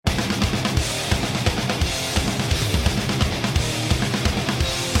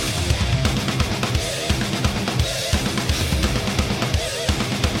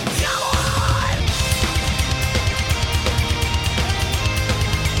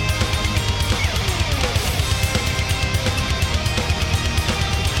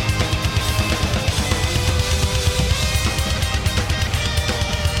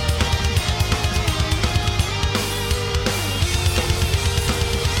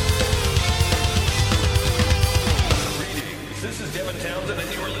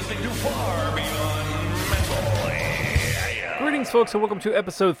folks, and welcome to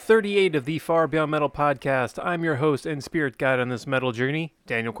episode 38 of the Far Beyond Metal podcast. I'm your host and spirit guide on this metal journey,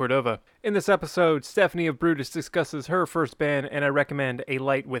 Daniel Cordova. In this episode, Stephanie of Brutus discusses her first band, and I recommend A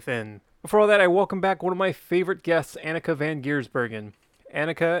Light Within. Before all that, I welcome back one of my favorite guests, Annika van Giersbergen.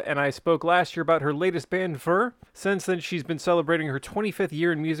 Annika and I spoke last year about her latest band, Fur. Since then, she's been celebrating her 25th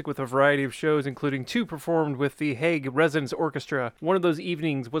year in music with a variety of shows, including 2 performed with the Hague Residence Orchestra. One of those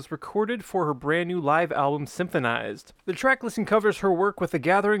evenings was recorded for her brand new live album, Symphonized. The track listing covers her work with The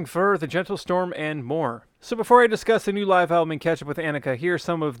Gathering, Fur, The Gentle Storm, and more. So before I discuss the new live album and catch up with Annika, here are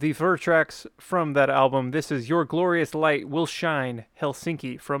some of the Fur tracks from that album. This is Your Glorious Light Will Shine,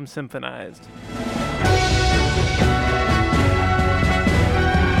 Helsinki from Symphonized.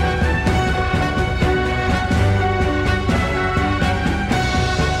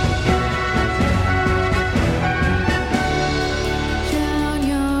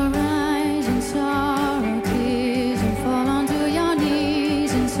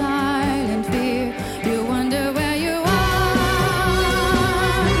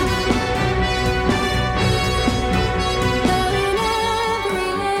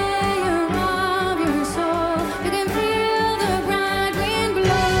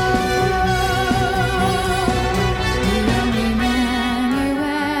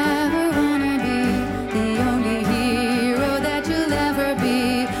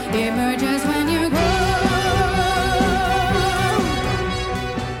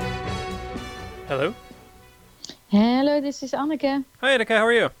 Hello, this is Anneke. Hi Annika, how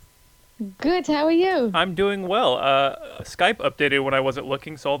are you? Good, how are you? I'm doing well. Skype updated when I wasn't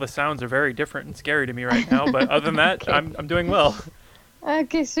looking, so all the sounds are very different and scary to me right now. But other than that, Okay. I'm doing well.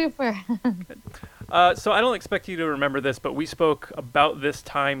 Okay, super. So I don't expect you to remember this, but we spoke about this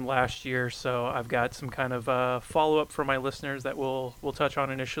time last year. So I've got some kind of follow up for my listeners that we'll touch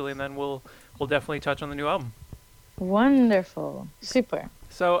on initially, and then we'll definitely touch on the new album. Wonderful, super.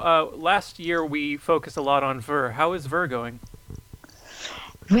 So last year we focused a lot on Ver. How is Ver going?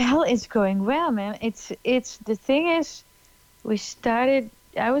 Well, it's going well, man. It's the thing is, we started.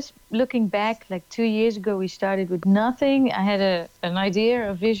 I was looking back like 2 years ago. We started with nothing. I had an idea,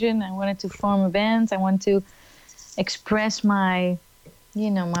 a vision. I wanted to form a band. I wanted to express my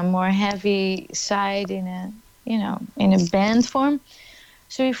more heavy side in a band form.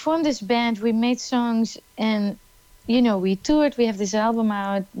 So we formed this band. We made songs and. We toured. We have this album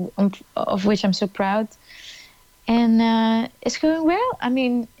out, of which I'm so proud, and it's going well. I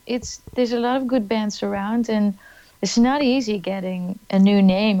mean, there's a lot of good bands around, and it's not easy getting a new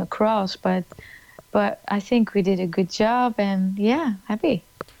name across. But I think we did a good job, and yeah, happy.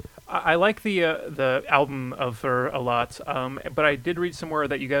 I like the album of Ver a lot, but I did read somewhere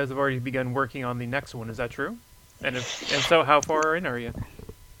that you guys have already begun working on the next one. Is that true? And if so, how far in are you?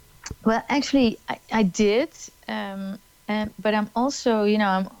 Well, actually, I did, but I'm also,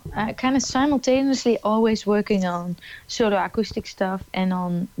 I'm kind of simultaneously always working on solo acoustic stuff and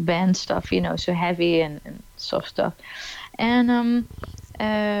on band stuff, so heavy and soft stuff. And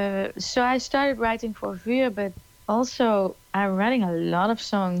so I started writing for Vuur, but also I'm writing a lot of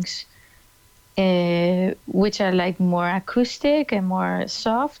songs which are like more acoustic and more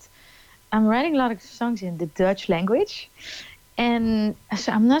soft. I'm writing a lot of songs in the Dutch language. And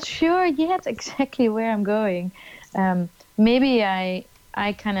so I'm not sure yet exactly where I'm going. Maybe I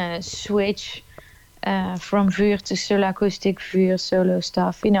kind of switch from Vuur to solo acoustic, Vuur solo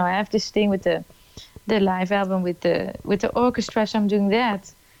stuff. I have this thing with the live album with the orchestra, so I'm doing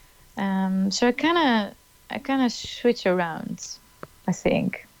that. So I kind of switch around, I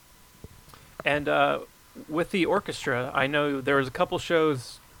think. And with the orchestra, I know there was a couple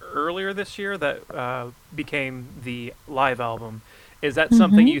shows earlier this year that became the live album. Is that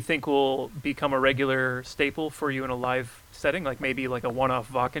something you think will become a regular staple for you in a live setting, like maybe like a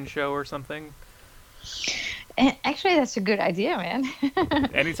one-off Wacken show or something? Actually, that's a good idea, man.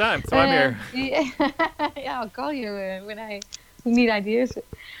 Anytime, so I'm here. Yeah, I'll call you when I need ideas.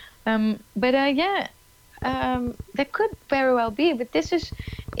 That could very well be. But this is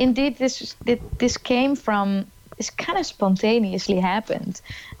indeed this came from. This kind of spontaneously happened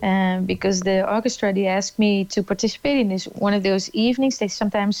because the orchestra, they asked me to participate in this one of those evenings. They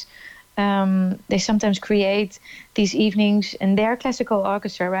sometimes create these evenings, and they're classical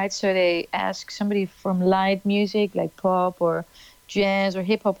orchestra, right? So they ask somebody from light music like pop or jazz or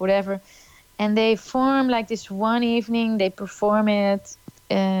hip hop, whatever, and they form like this one evening. They perform it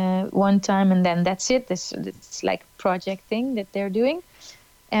one time, and then that's it. It's like a project thing that they're doing.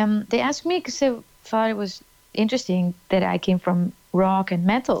 They asked me because they thought it was interesting that I came from rock and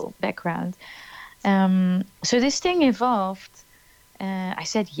metal background. So this thing evolved. I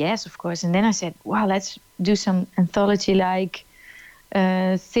said yes, of course, and then I said, wow, let's do some anthology-like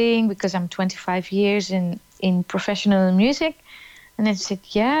thing because I'm 25 years in professional music. And I said,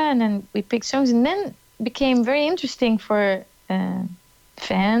 yeah. And then we picked songs, and then it became very interesting for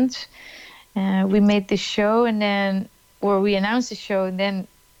fans. We made this show, and then, or we announced the show, and then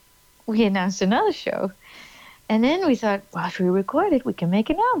we announced another show. And then we thought, well, if we record it, we can make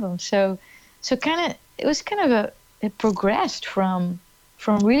an album. So it was kind of it progressed from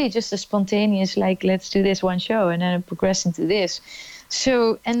really just a spontaneous, like, let's do this one show, and then it progressed into this.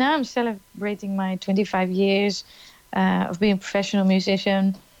 So, and now I'm celebrating my 25 years of being a professional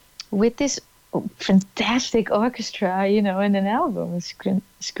musician with this fantastic orchestra, and an album. It's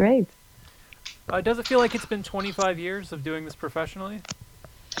great. Does it feel like it's been 25 years of doing this professionally?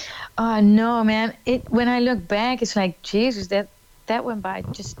 No, man. When I look back, it's like, Jesus, that went by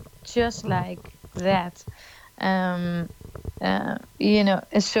just like that.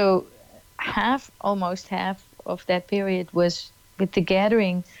 So almost half of that period was with The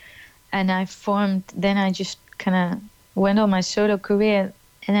Gathering, and then I just kind of went on my solo career,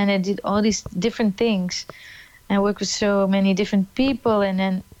 and then I did all these different things. I worked with so many different people, and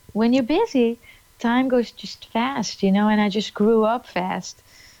then when you're busy, time goes just fast, and I just grew up fast.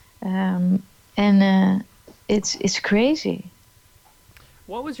 It's crazy.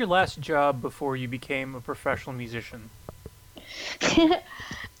 What was your last job before you became a professional musician?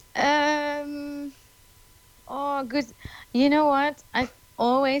 Oh, good. You know what? I've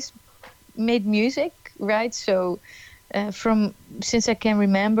always made music, right? So, since I can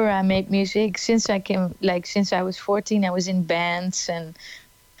remember, I made music. Since I was 14, I was in bands and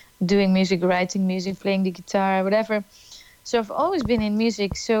doing music, writing music, playing the guitar, whatever. So I've always been in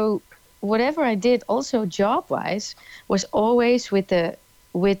music. So whatever I did, also job-wise, was always with the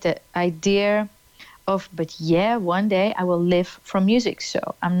idea of, but yeah, one day I will live from music. So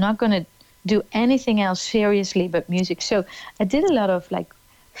I'm not going to do anything else seriously but music. So I did a lot of like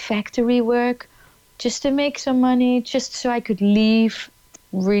factory work just to make some money, just so I could leave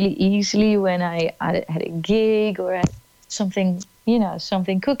really easily when I had a gig or had something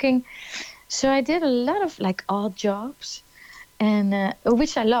cooking. So I did a lot of like odd jobs, and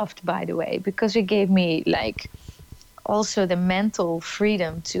which I loved, by the way, because it gave me like also the mental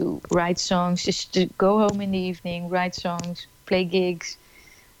freedom to write songs, just to go home in the evening, write songs, play gigs,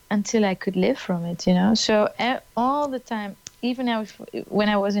 until I could live from it, So all the time, even when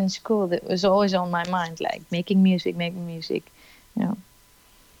I was in school, that was always on my mind, like making music.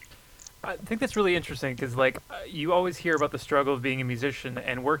 I think that's really interesting because, like, you always hear about the struggle of being a musician,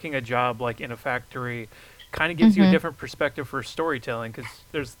 and working a job like in a factory kind of gives you a different perspective for storytelling, because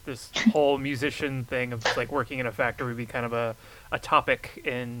there's this whole musician thing of like working in a factory would be kind of a topic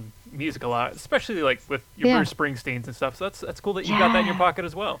in music a lot, especially like with your Bruce Springsteens and stuff. So that's cool that you got that in your pocket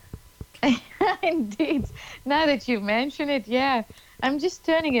as well. Indeed. Now that you mention it, yeah, I'm just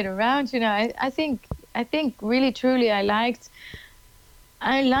turning it around. I think really truly I liked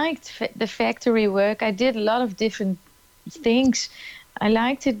the factory work. I did a lot of different things. I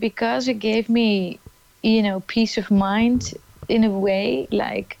liked it because it gave me, peace of mind in a way.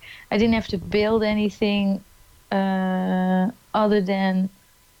 Like I didn't have to build anything other than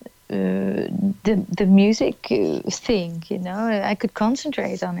the music thing. I could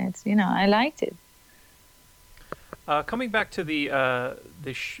concentrate on it. I liked it. Coming back to the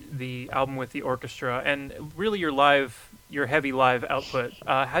album with the orchestra and really your heavy live output,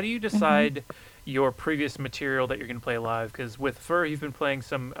 how do you decide your previous material that you're going to play live? Because with Fur, you've been playing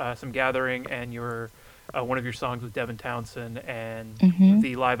some Gathering, and one of your songs with Devin Townsend, and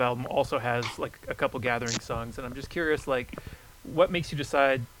the live album also has like a couple Gathering songs. And I'm just curious, like, what makes you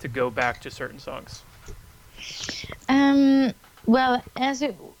decide to go back to certain songs? Well, as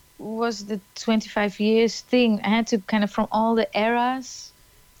it was the 25 years thing, I had to kind of, from all the eras,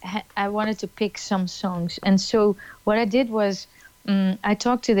 I wanted to pick some songs. And so what I did was I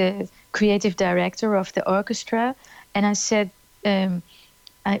talked to the creative director of the orchestra, and I said,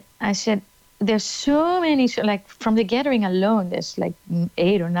 I said, there's so many, like from The Gathering alone, there's like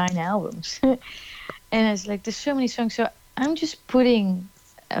 8 or 9 albums. And I was like, there's so many songs. So I'm just putting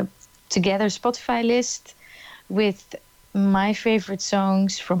together a Spotify list with my favorite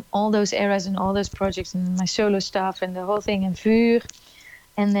songs from all those eras and all those projects and my solo stuff and the whole thing, and Vuur.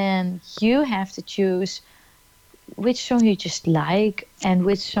 And then you have to choose which song you just like and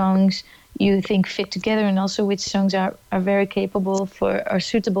which songs you think fit together, and also which songs are very capable are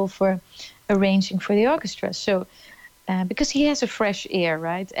suitable for arranging for the orchestra. So because he has a fresh ear,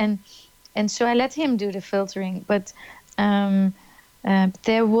 right? And so I let him do the filtering. But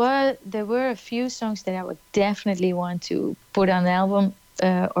there were a few songs that I would definitely want to put on the album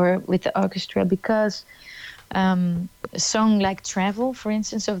or with the orchestra, because A song like Travel, for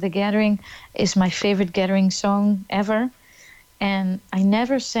instance, of The Gathering is my favorite Gathering song ever. And I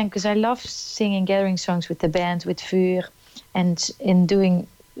never sang, because I love singing Gathering songs with the band, with Vuur. And in doing,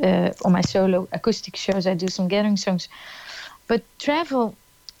 on my solo acoustic shows, I do some Gathering songs. But Travel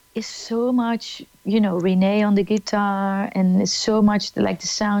is so much, Renee on the guitar, and it's so much like the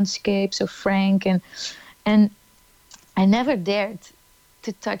soundscapes of Frank. And I never dared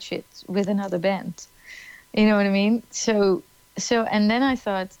to touch it with another band. You know what I mean? So, and then I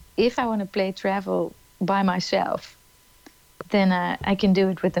thought, if I want to play Travel by myself, then I can do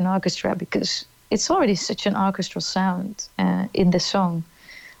it with an orchestra, because it's already such an orchestral sound in the song.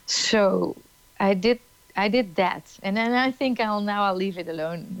 So I did that, and then I think I'll leave it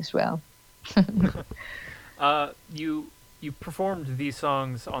alone as well. You performed these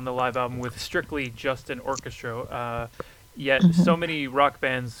songs on the live album with strictly just an orchestra. Yet so many rock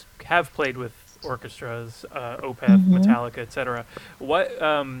bands have played with orchestras, Opeth, Metallica, etc. What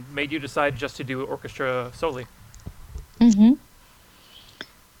made you decide just to do orchestra solely?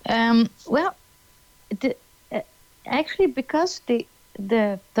 Well, actually, because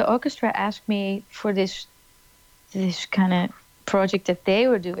the orchestra asked me for this kind of project that they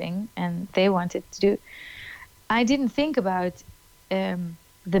were doing and they wanted to do, I didn't think about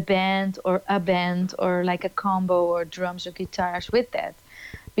the band or a band or like a combo or drums or guitars with that,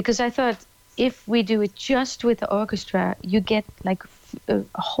 because I thought, if we do it just with the orchestra, you get like a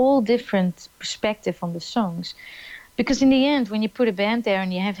whole different perspective on the songs. Because in the end, when you put a band there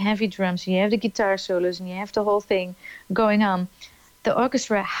and you have heavy drums and you have the guitar solos and you have the whole thing going on, the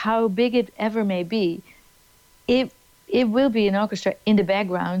orchestra, how big it ever may be, it will be an orchestra in the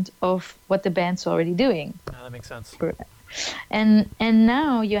background of what the band's already doing. That makes sense. And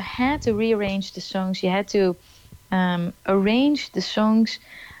now you had to rearrange the songs. You had to arrange the songs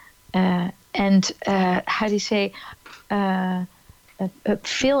and how do you say,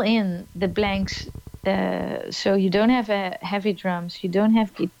 fill in the blanks. So you don't have heavy drums, you don't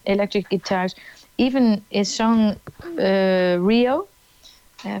have electric guitars. Even a song Rio,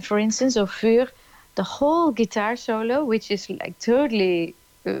 for instance, or Vuur, the whole guitar solo, which is like totally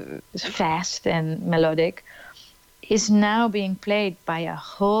fast and melodic, is now being played by a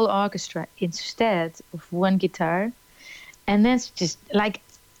whole orchestra instead of one guitar. And that's just like,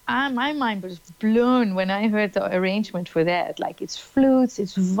 my mind was blown when I heard the arrangement for that. Like, it's flutes,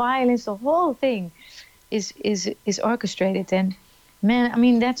 it's violins, the whole thing is orchestrated. And man, I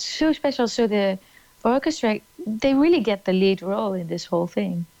mean, that's so special. So the orchestra, they really get the lead role in this whole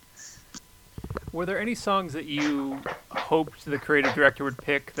thing. Were there any songs that you hoped the creative director would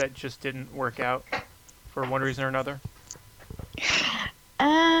pick that just didn't work out for one reason or another?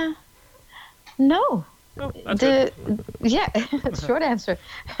 No. Oh, that's it. Yeah, short answer.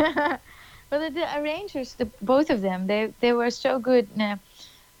 Well, the arrangers, both of them, they were so good.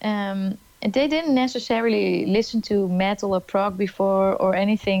 They didn't necessarily listen to metal or prog before or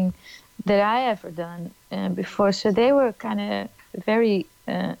anything that I ever done before. So they were kind of very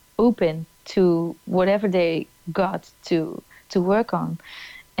open to whatever they got to work on.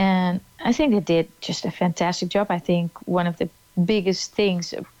 And I think they did just a fantastic job. I think one of the biggest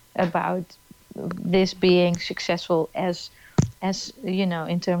things about this being successful as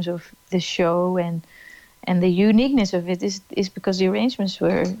in terms of the show and the uniqueness of it is because the arrangements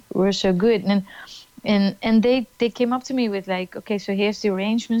were so good. And they came up to me with like, okay, so here's the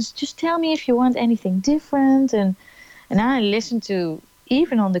arrangements, just tell me if you want anything different. And I listened to,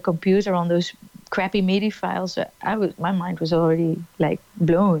 even on the computer, on those crappy MIDI files, my mind was already like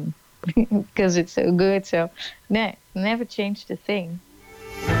blown because it's so good. So no, never changed a thing.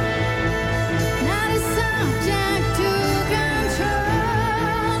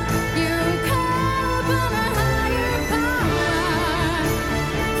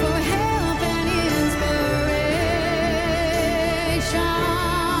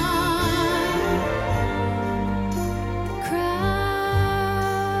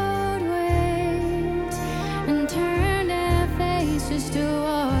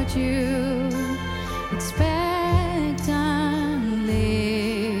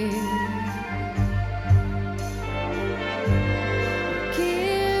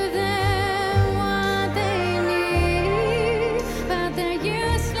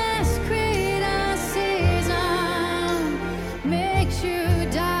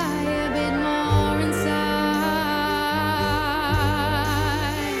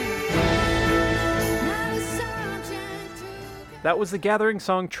 That was the Gathering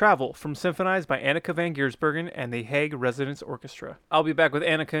song Travel from Symphonized by Anneke van Giersbergen and the Hague Residence Orchestra. I'll be back with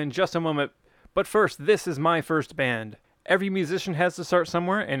Anneke in just a moment, but first, this is my first band. Every musician has to start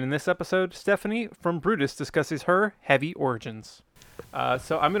somewhere, and in this episode, Stephanie from Brutus discusses her heavy origins.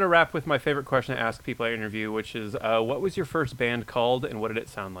 So I'm going to wrap with my favorite question to ask people I interview, which is, what was your first band called, and what did it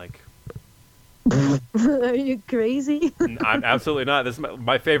sound like? Are you crazy? I'm absolutely not. This is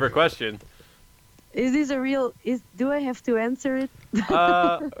my favorite question. Is this a real... Do I have to answer it?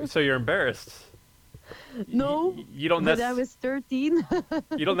 So you're embarrassed? No, You don't but I was 13.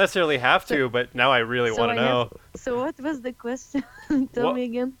 You don't necessarily have to, but now I really want to know. So what was the question? Tell me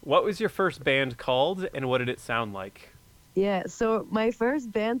again. What was your first band called, and what did it sound like? Yeah, so my first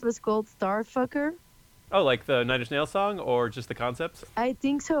band was called Starfucker. Oh, like the Nine Inch Nails song, or just the concept? I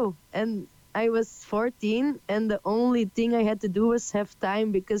think so. And I was 14, and the only thing I had to do was have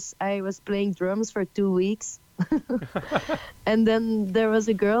time because I was playing drums for 2 weeks. And then there was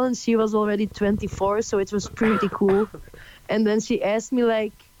a girl, and she was already 24, so it was pretty cool. And then she asked me,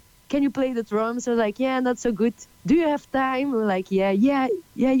 like, can you play the drums? I was like, yeah, not so good. Do you have time? I'm like, yeah,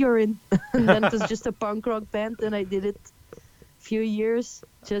 you're in. And then it was just a punk rock band, and I did it few years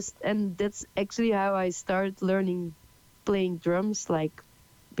and that's actually how I started learning playing drums, like,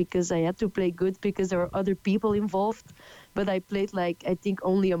 because I had to play good because there were other people involved. But I played, like, I think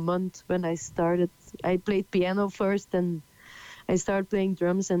only a month when I started. I played piano first, and I started playing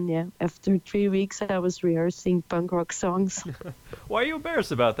drums, and yeah, after 3 weeks I was rehearsing punk rock songs. Why are you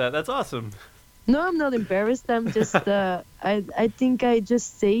embarrassed about that? That's awesome. No, I'm not embarrassed. I'm just I think I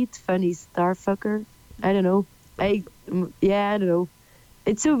just say it funny, Starfucker. I don't know. I don't know.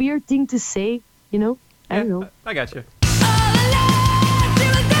 It's a weird thing to say, you know? I don't know. I got you.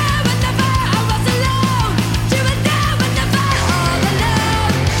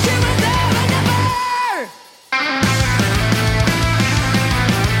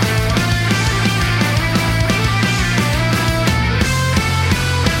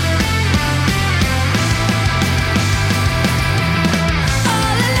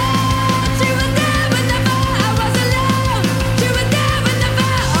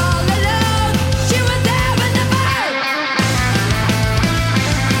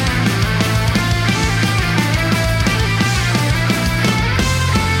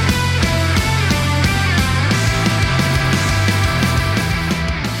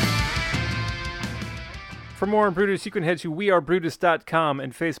 For more on Brutus, you can head to wearebrutus.com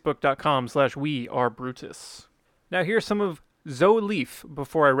and facebook.com/wearebrutus. Now here's some of Zoe Leaf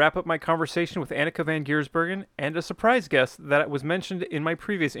before I wrap up my conversation with Annika van Giersbergen and a surprise guest that was mentioned in my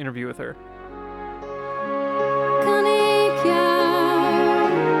previous interview with her. Kan ik jou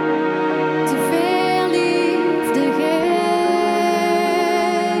te veel liefde geven?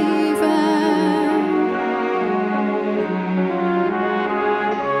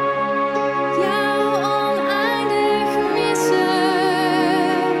 Jou oneindig missen.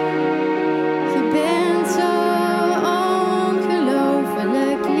 Je bent zo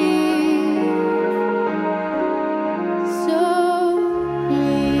ongelooflijk lief. Zo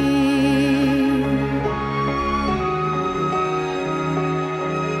lief.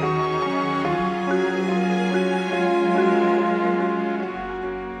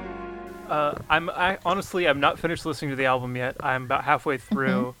 I'm not finished listening to the album yet. I'm about halfway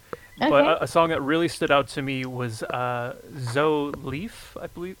through. Okay. But a song that really stood out to me was Zoe Leaf, I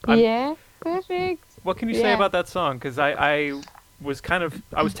believe. Yeah, perfect. What can you say Yeah. about that song? Because I was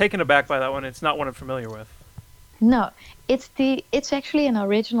taken aback by that one. It's not one I'm familiar with. No, it's actually an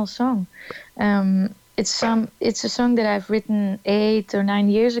original song. It's a song that I've written 8 or 9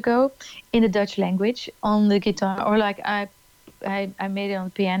 years ago in the Dutch language on the guitar, or like I made it on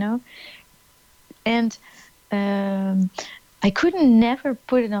the piano, and I couldn't never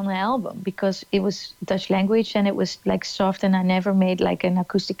put it on the album because it was Dutch language and it was like soft, and I never made like an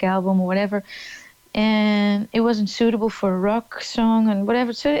acoustic album or whatever, and it wasn't suitable for a rock song and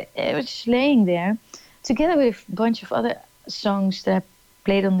whatever. So it was just laying there, together with a bunch of other songs that I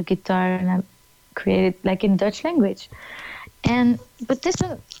played on the guitar and I created like in Dutch language. But this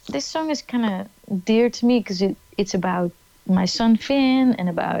song is kind of dear to me because it's about my son Finn and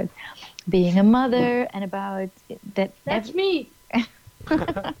about being a mother and about that. That's me.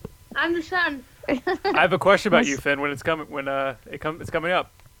 I'm the son. I have a question about you, Finn. When it's coming, it's coming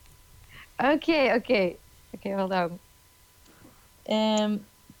up. Okay, hold on.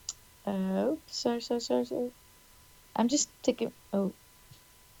 Sorry. I'm just taking. Oh,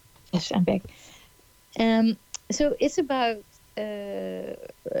 yes, I'm back. So it's about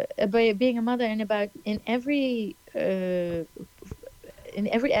being a mother and about in every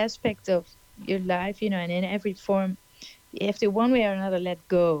aspect of your life, and in every form, you have to one way or another let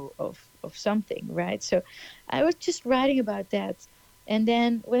go of something, right? So I was just writing about that, and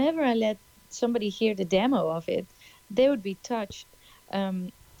then whenever I let somebody hear the demo of it, they would be touched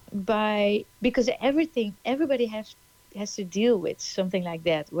by, because everybody has to deal with something like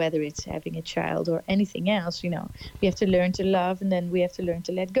that, whether it's having a child or anything else. We have to learn to love, and then we have to learn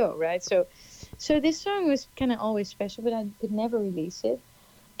to let go, right? So this song was kind of always special, but I could never release it.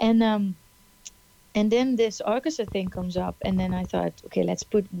 And then this orchestra thing comes up, and then I thought, okay, let's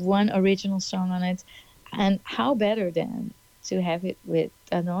put one original song on it. And how better than to have it with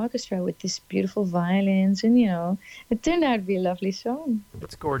an orchestra with these beautiful violins, and it turned out to be a lovely song.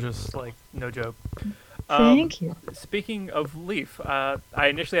 It's gorgeous, like no joke. Thank you. Speaking of Leaf, I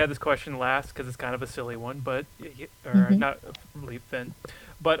initially had this question last because it's kind of a silly one, but not Leaf then.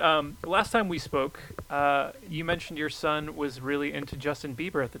 But last time we spoke, you mentioned your son was really into Justin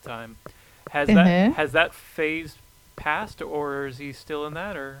Bieber at the time. Has that phase passed, or is he still in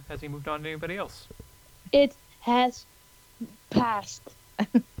that, or has he moved on to anybody else? It has passed.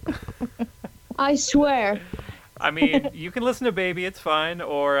 I swear. I mean, you can listen to Baby, it's fine,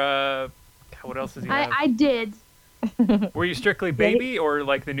 or what else does he have? I did. Were you strictly Baby, or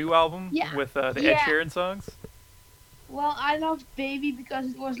like the new album with the Ed Sheeran songs? Well, I loved Baby because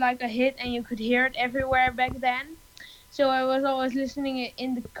it was like a hit and you could hear it everywhere back then. So I was always listening it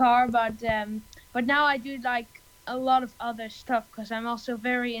in the car, but now I do like a lot of other stuff because I'm also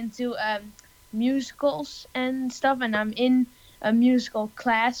very into musicals and stuff, and I'm in a musical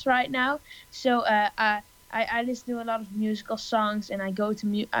class right now. So I listen to a lot of musical songs, and I go to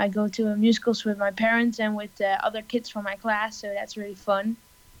musicals with my parents and with other kids from my class. So that's really fun.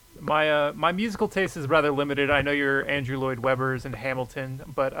 My musical taste is rather limited. I know you're Andrew Lloyd Webber's and Hamilton,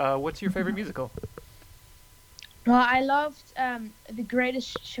 but what's your favorite musical? Well, I loved The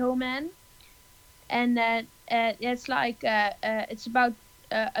Greatest Showman, and it's like it's about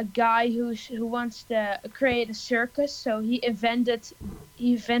a guy who wants to create a circus. So he invented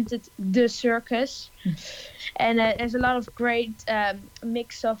the circus, and there's a lot of great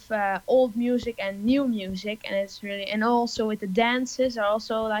mix of old music and new music, and it's really, and also with the dances are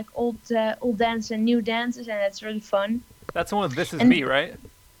also like old dance and new dances, and it's really fun. That's the one with This Is Me, right?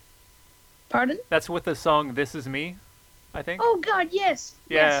 Pardon? That's with the song This Is Me, I think. Oh God, yes.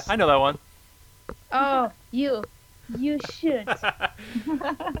 Yeah, yes. I know that one. Oh, you should.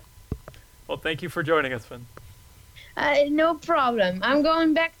 Well, thank you for joining us, Finn. No problem. I'm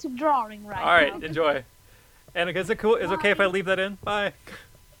going back to drawing right now. All right, enjoy. And is it cool? Is it okay if I leave that in? Bye.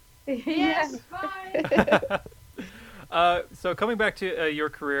 Yes, bye. So coming back to your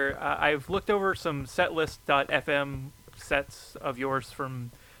career, I've looked over some setlist.fm sets of yours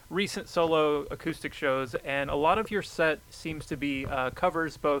from recent solo acoustic shows, and a lot of your set seems to be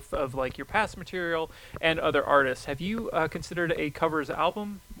covers both of like your past material and other artists. Have you considered a covers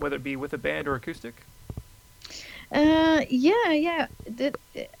album, whether it be with a band or acoustic? Yeah.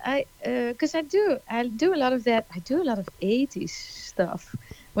 Because I do a lot of that. I do a lot of 80s stuff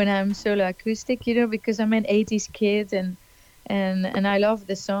when I'm solo acoustic, because I'm an 80s kid, and I love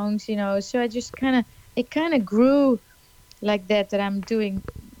the songs, so I just it kind of grew like that I'm doing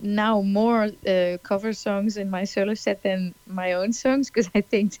now more cover songs in my solo set than my own songs, because I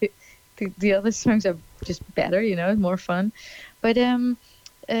think the other songs are just better, more fun. But and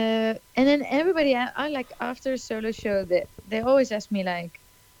then everybody I like after a solo show, they always ask me like,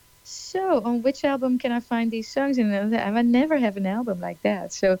 so on which album can I find these songs? And I would never have an album like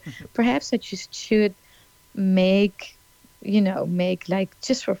that, so perhaps I just should make like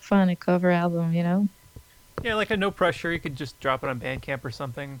just for fun a cover album, Yeah, like a no pressure. You could just drop it on Bandcamp or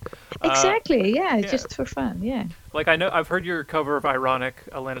something. Exactly. Yeah, just for fun. Yeah. Like I've heard your cover of "Ironic,"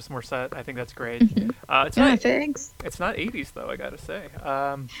 Alanis Morissette. I think that's great. It's thanks. It's not 80s though, I gotta say.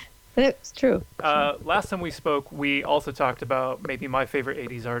 That's true. Last time we spoke, we also talked about maybe my favorite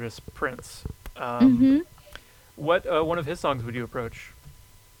 80s artist, Prince. What one of his songs would you approach?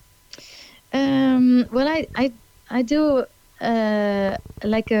 Well, I do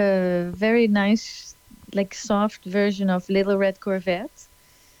like a very nice, like soft version of Little Red Corvette,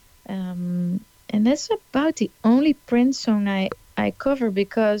 and that's about the only Prince song I cover,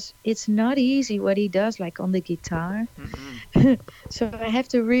 because it's not easy what he does, like on the guitar. So I have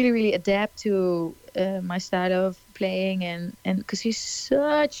to really, really adapt to my style of playing, and because he's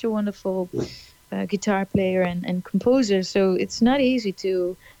such a wonderful guitar player and composer, so it's not easy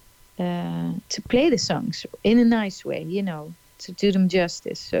to play the songs in a nice way, to do them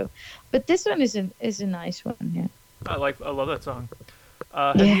justice. So, but this one is a nice one. Yeah, I love that song.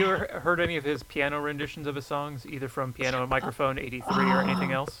 Have you ever heard any of his piano renditions of his songs, either from Piano and Microphone 83 or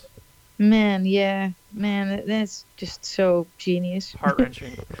anything else? Man, that's just so genius.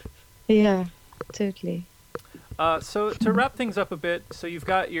 Heart-wrenching. Yeah, totally. So to wrap things up a bit, so you've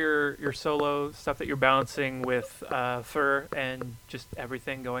got your solo stuff that you're balancing with Fur and just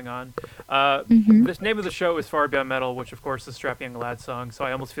everything going on. The name of the show is Far Beyond Metal, which of course is Strap Young Lad song. So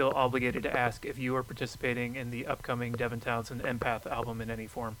I almost feel obligated to ask if you are participating in the upcoming Devin Townsend Empath album in any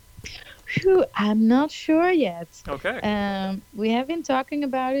form. Phew, I'm not sure yet. Okay. We have been talking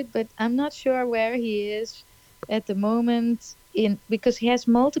about it, but I'm not sure where he is at the moment. Because he has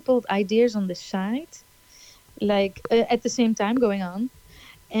multiple ideas on the side, like at the same time going on,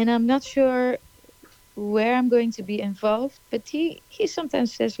 and I'm not sure where I'm going to be involved. But he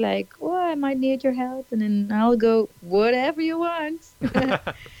sometimes says like, "Oh, I might need your help," and then I'll go, "Whatever you want."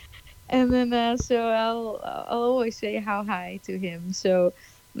 And then so I'll always say how hi to him. So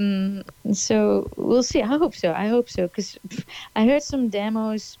we'll see. I hope so because I heard some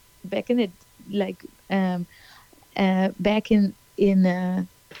demos back in it, like back in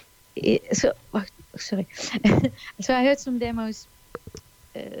sorry. So I heard some demos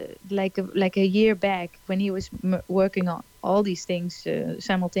like a year back when he was working on all these things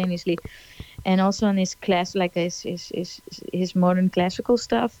simultaneously, and also on his class, like his modern classical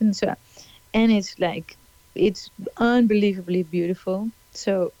stuff, and it's like it's unbelievably beautiful.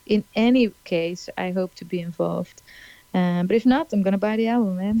 So in any case, I hope to be involved. But if not, I'm gonna buy the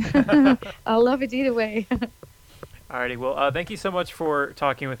album, man. I'll love it either way. Alrighty, well, thank you so much for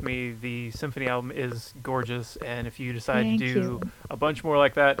talking with me. The Symphony album is gorgeous, and if you decide to do a bunch more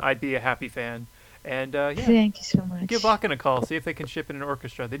like that, I'd be a happy fan. And yeah, thank you so much. Give Wacken a call, see if they can ship in an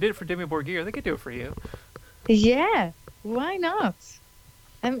orchestra. They did it for Dimmu Borgir. They could do it for you. Yeah, why not?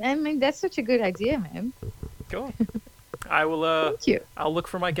 I mean, that's such a good idea, man. Cool. I will. Thank you. I'll look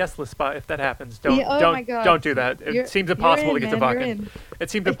for my guest list spot if that happens. My God. Don't do that. It seems impossible to get to Wacken.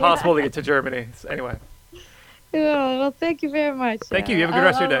 It seems impossible to get to Germany. So anyway. Oh, well, thank you very much. Thank you. You have a good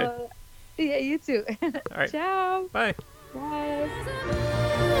rest of your day. Yeah, you too. All right. Ciao. Bye. Bye.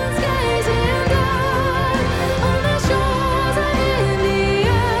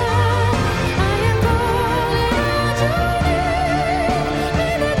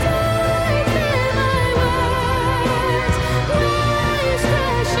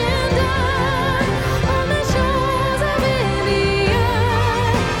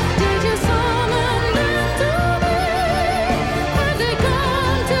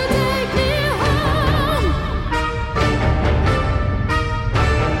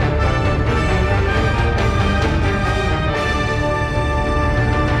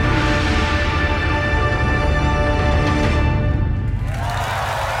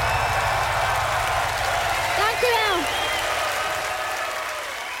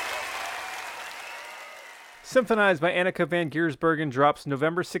 Symphonized by Anneke van Giersbergen drops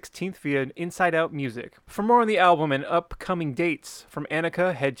November 16th via Inside Out Music. For more on the album and upcoming dates from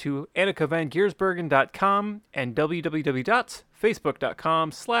Anneke, head to AnnekeVanGiersbergen.com and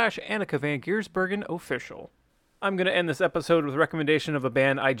www.facebook.com/AnnekeVanGiersbergenOfficial. I'm going to end this episode with a recommendation of a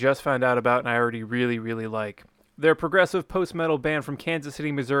band I just found out about and I already really, really like. They're a progressive post-metal band from Kansas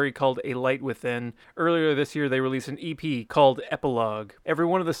City, Missouri called A Light Within. Earlier this year, they released an EP called Epilogue. Every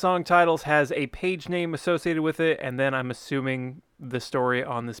one of the song titles has a page name associated with it, and then I'm assuming the story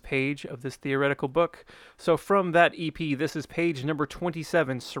on this page of this theoretical book. So from that EP, this is page number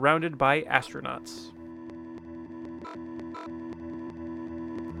 27, Surrounded by Astronauts.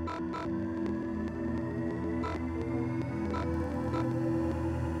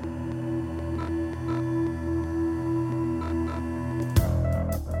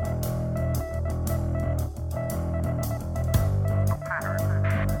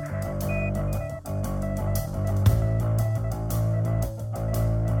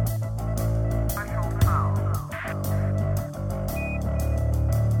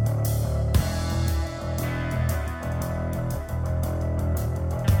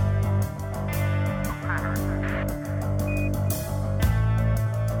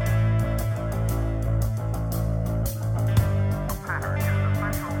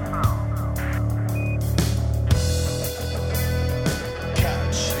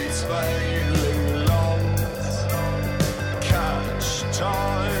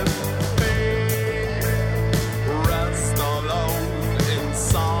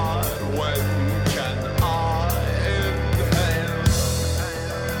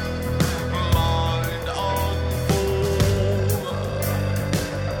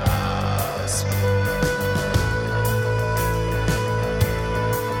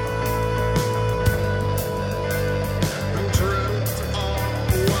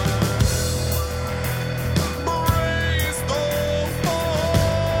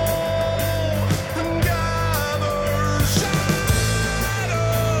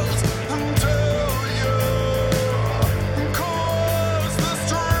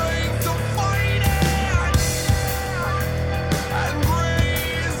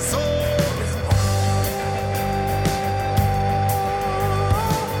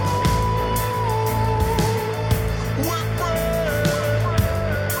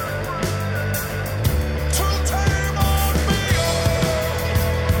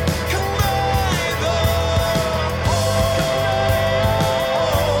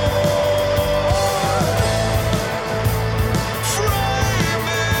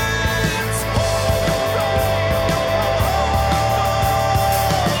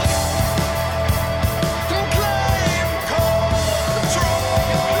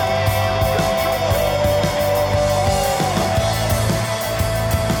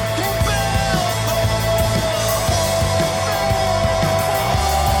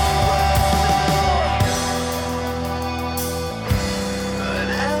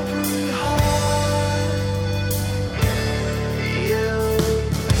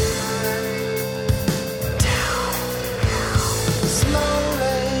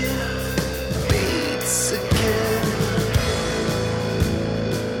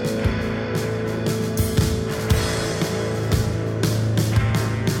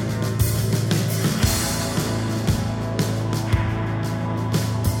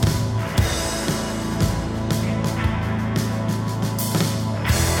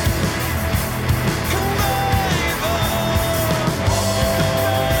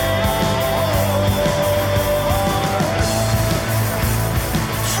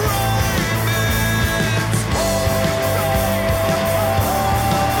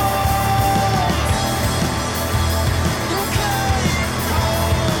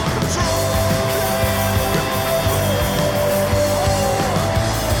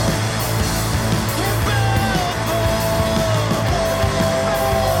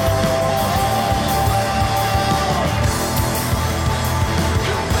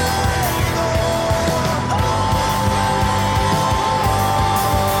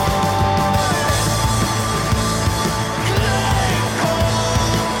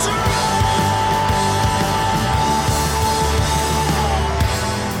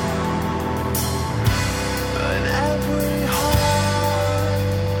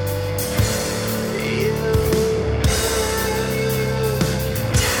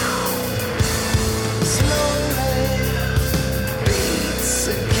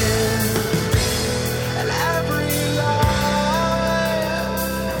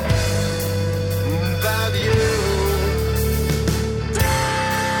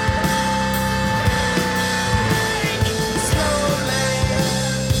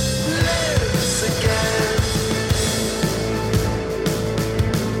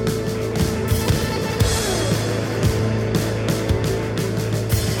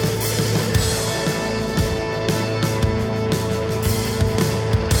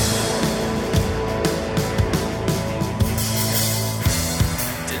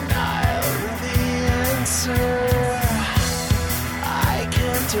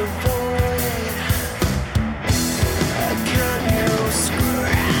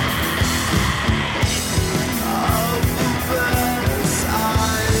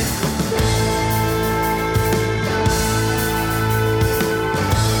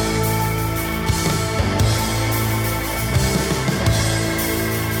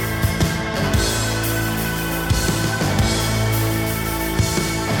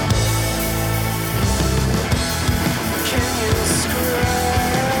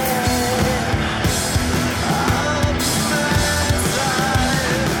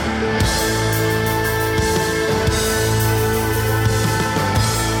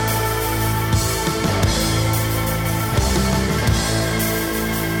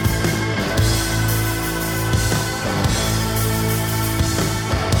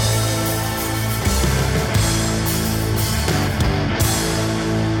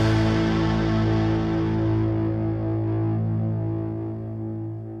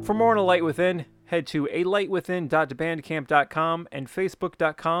 more on A Light Within, head to alightwithin.bandcamp.com and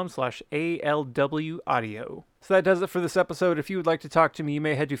facebook.com/ALWaudio. So that does it for this episode. If you would like to talk to me, you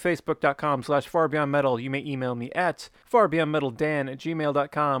may head to facebook.com/farbeyondmetal. You may email me at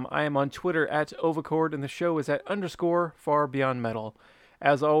farbeyondmetaldan@gmail.com. I am on Twitter at Ovacord, and the show is at _farbeyondmetal.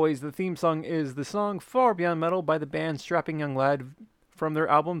 As always, the theme song is the song Far Beyond Metal by the band Strapping Young Lad from their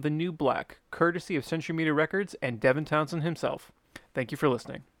album The New Black, courtesy of Century Media Records and Devin Townsend himself. Thank you for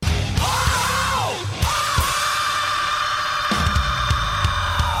listening.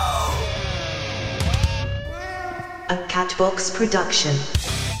 A Catbox production.